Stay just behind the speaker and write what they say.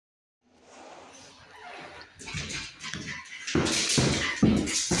This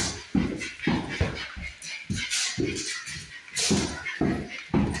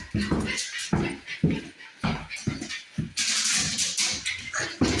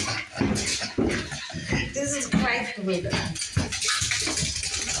is Christ Luna.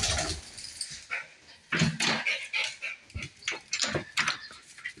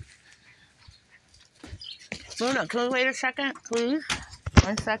 Luna, can we wait a second, please?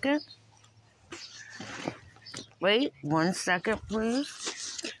 1 second. Wait 1 second,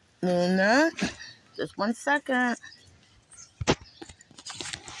 please. Luna, just 1 second.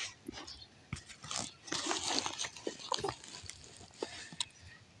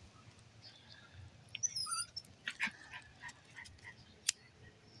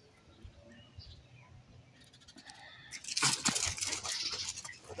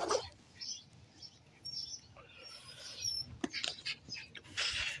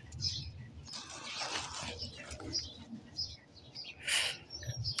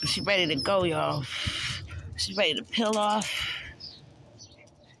 She's ready to go, y'all. She's ready to peel off.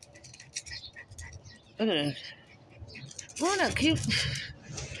 Look at this.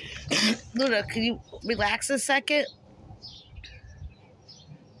 Luna, can you relax a second?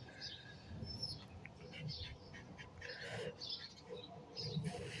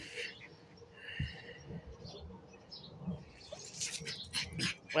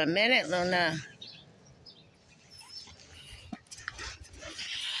 One minute, Luna.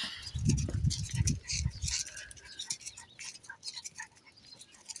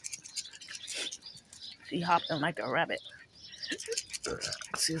 She hopped in like a rabbit.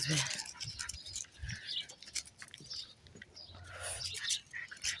 Excuse me.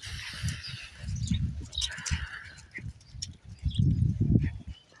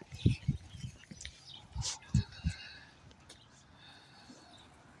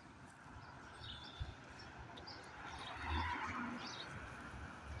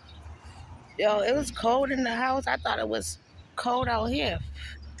 Yo, it was cold in the house. I thought it was cold out here.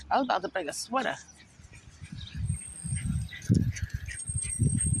 I was about to bring a sweater.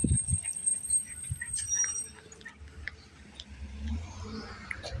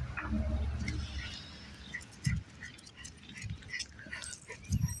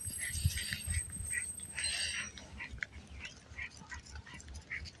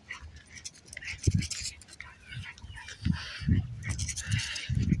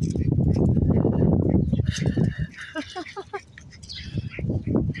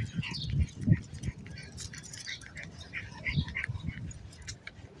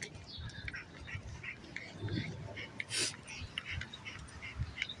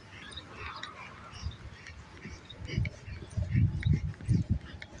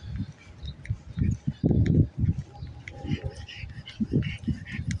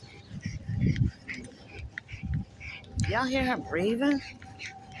 Y'all hear her breathing?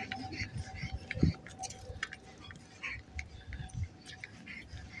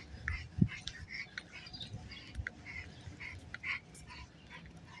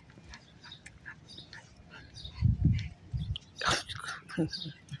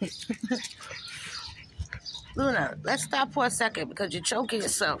 Luna, let's stop for a second because you're choking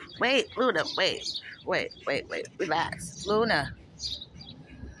yourself. Wait, Luna, wait. Relax. Luna.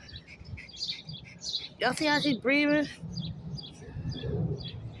 Y'all see how she's breathing?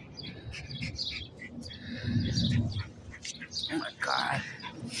 Oh my God.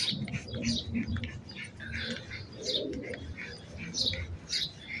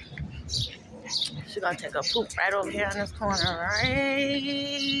 She's gonna take a poop right over here in this corner, right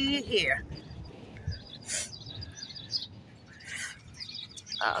here.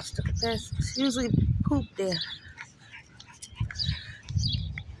 Oh, look at this. She usually poop there.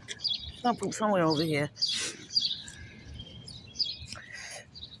 She's gonna poop somewhere over here.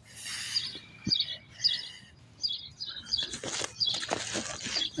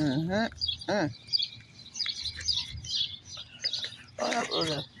 Oh,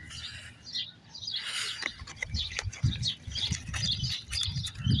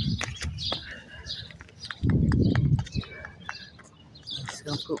 she's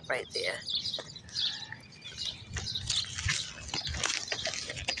gonna poop right there.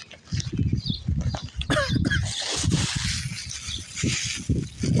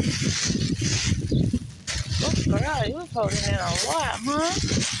 Oh, girl, you was holding in a lot, huh?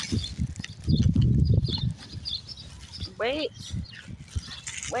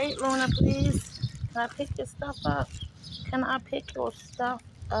 Wait, Luna, please. Can I pick your stuff up? Can I pick your stuff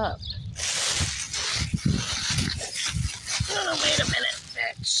up? Oh, wait a minute,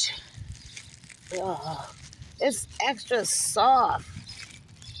 bitch. Oh, it's extra soft.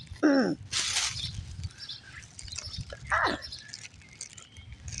 Ah.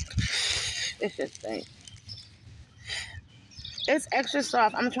 It's just thing. It's extra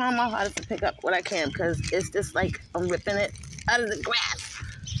soft. I'm trying my hardest to pick up what I can because it's just like I'm ripping it out of the grass.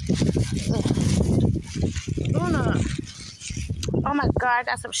 Luna. Oh my God, I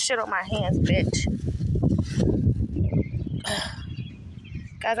got some shit on my hands, bitch.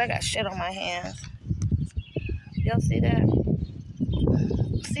 Guys, I got shit on my hands. Y'all see that?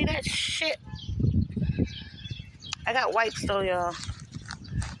 See that shit? I got wipes though, y'all.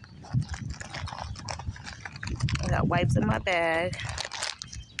 I got wipes in my bag.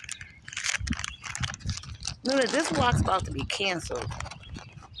 Luna, this walk's about to be canceled.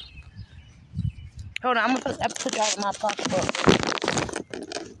 Hold on, I put that in my pocketbook.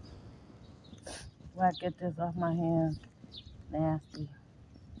 Where I get this off my hands. Nasty.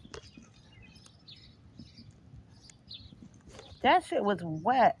 That shit was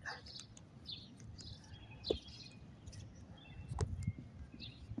wet.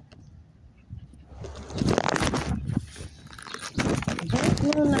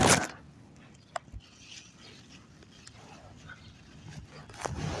 Luna.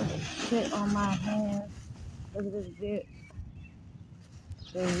 Shit on my hands. Look at this bit.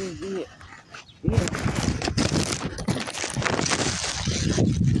 There's this bit. Yeah.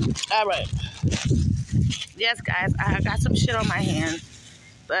 All right. Yes, guys, I got some shit on my hands,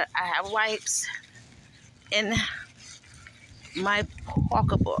 but I have wipes in my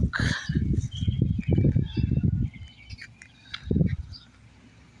pocketbook.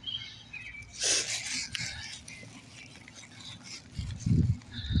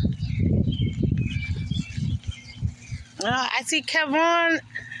 I see Kevon.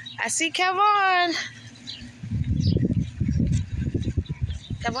 I see Kevon.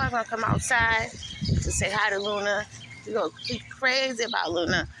 Kevon's gonna come outside to say hi to Luna. He's gonna be crazy about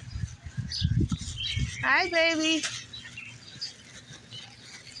Luna. Hi, baby.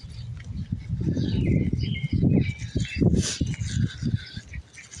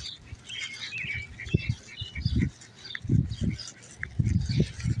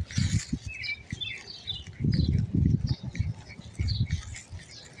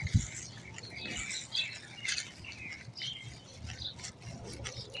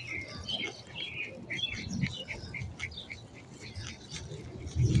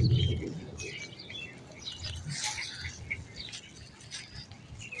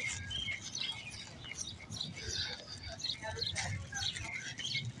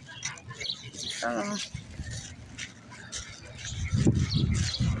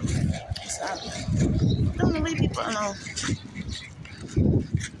 Don't leave people alone.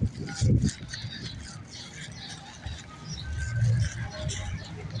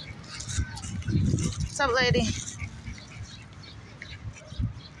 What's up, lady?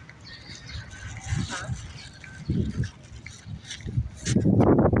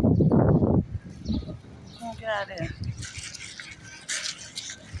 Oh, get out of there.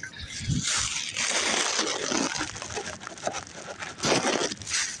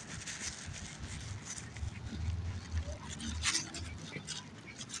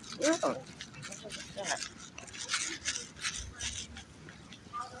 Oh.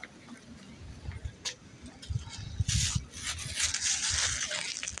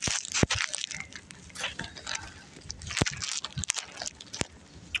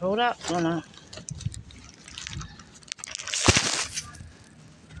 Hold up, Luna.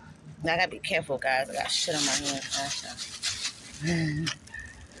 I gotta be careful, guys. I got shit on my hands.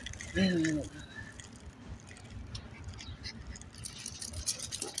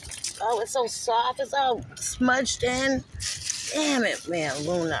 Oh, it's so soft. It's all smudged in. Damn it, man,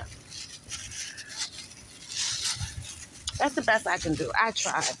 Luna. That's the best I can do. I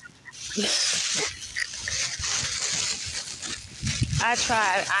tried. I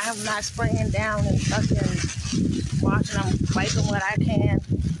tried. I am not spraying down and fucking washing. I'm wiping what I can.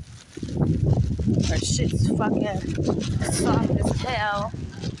 Her shit's fucking soft as hell.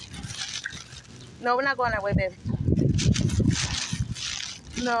 No, we're not going that way, baby.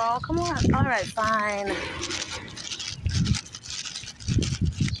 No, come on. All right, fine.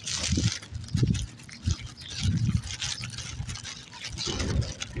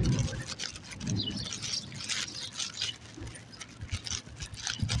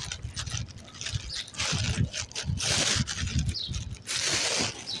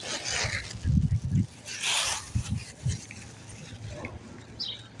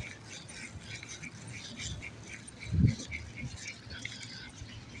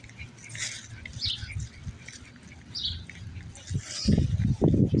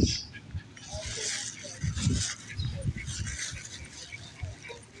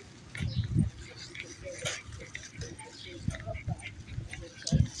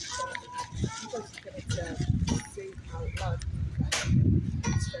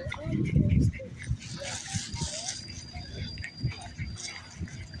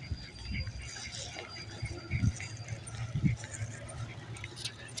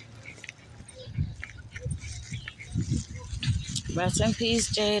 Rest in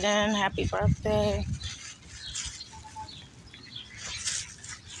peace, Jaden. Happy birthday.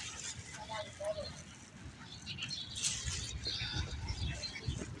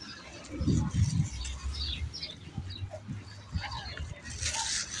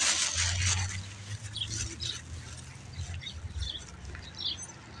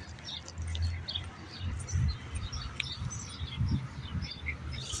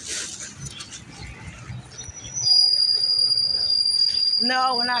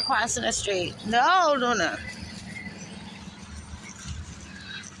 No, we're not crossing the street. No, Luna.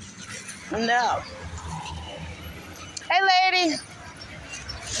 No. Hey, lady.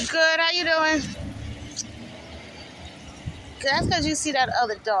 Good. How you doing? That's because you see that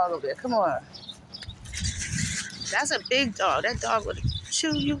other dog over there. Come on. That's a big dog. That dog would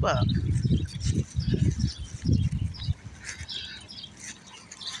chew you up.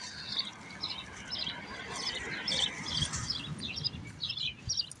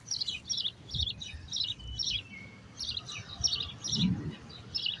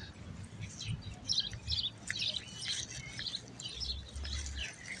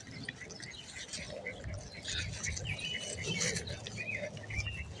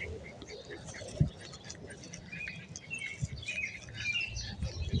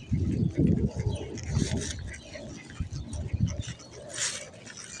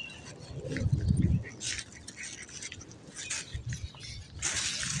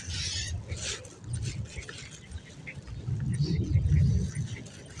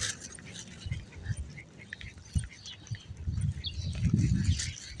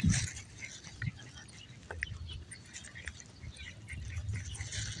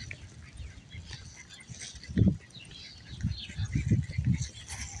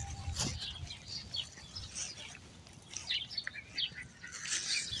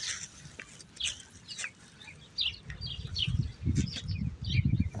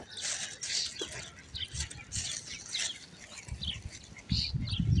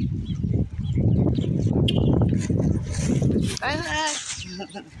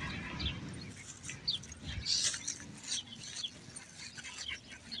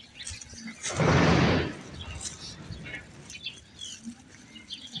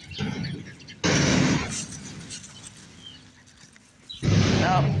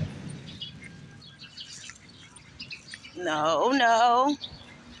 No. No.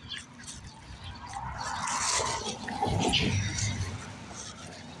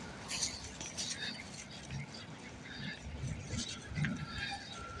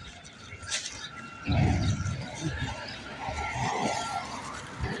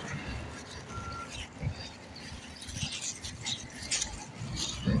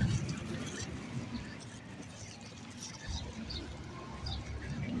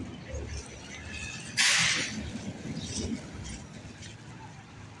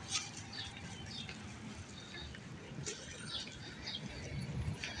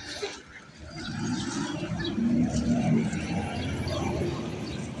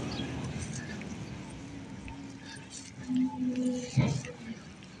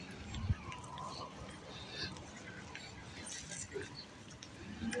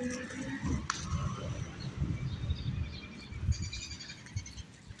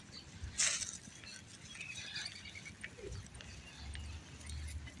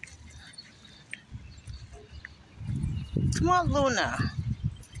 Come on, Luna.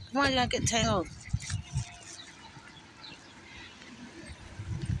 Come on, you gotta get tangled.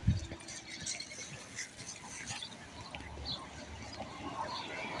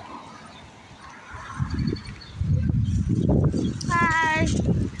 Hi.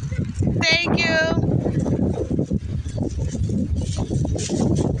 Thank you.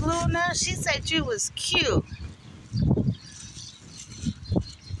 Luna, she said you was cute.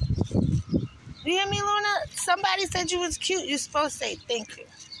 You hear me, Luna? Somebody said you was cute. You're supposed to say thank you.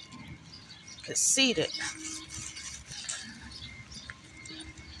 Conceited.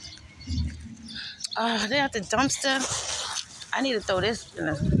 Oh, they at the dumpster. I need to throw this in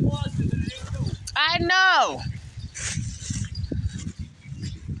the... I know.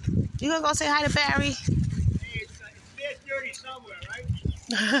 You gonna go say hi to Barry? Hey, it's dirty somewhere,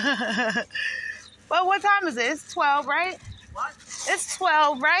 right? Well, what time is it? It's 12, right? What? It's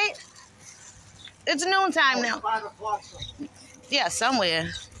 12, right? It's noontime now. 5 o'clock somewhere. Yeah, somewhere.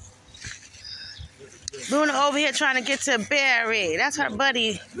 Luna over here trying to get to Barry. That's her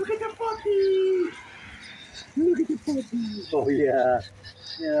buddy. Look at the puppy! Look at the puppy! Oh, yeah.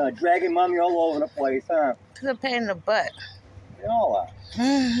 Yeah, dragging mommy all over the place, huh? It's a pain in the butt. They all are.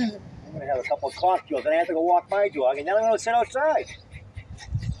 I'm going to have a couple of cocktails, and I have to go walk my dog, and then I'm going to sit outside.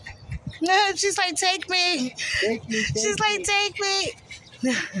 She's like, take me. She's like, take me.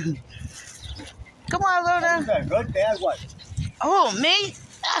 Come on, Luna. Good, bad, what? Oh, me?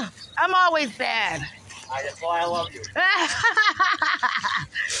 I'm always bad. That's why I love you.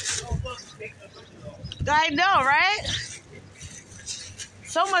 I know, right?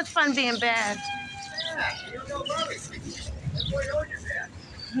 So much fun being bad. Yeah, you don't love it. That's why you're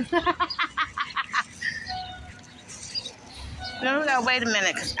bad. No, we gotta wait a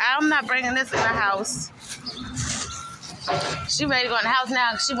minute. 'Cause I'm not bringing this in the house. She ready to go in the house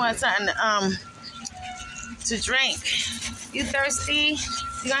now because she wants something to drink. You thirsty?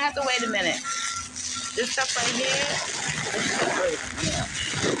 You're gonna have to wait a minute. This stuff right here,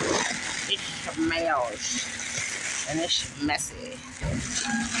 it smells. And it's messy.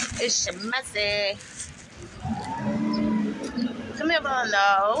 It's messy. Come here,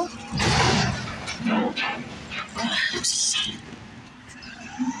 Bruno.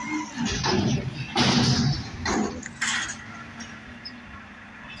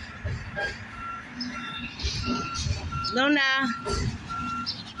 Luna.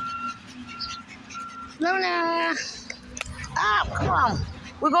 Luna. Ah, come on.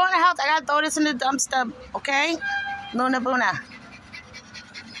 We're going to the house. I gotta throw this in the dumpster, okay? Luna Buna.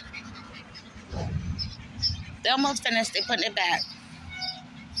 They're almost finished. They're putting it back.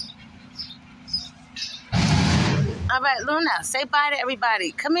 All right, Luna, say bye to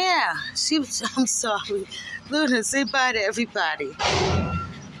everybody. Come here. I'm sorry. Luna, say bye to everybody.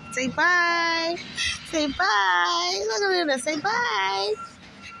 Say bye. Say bye. Look at Luna. Say bye.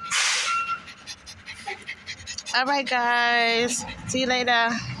 All right, guys. See you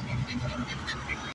later.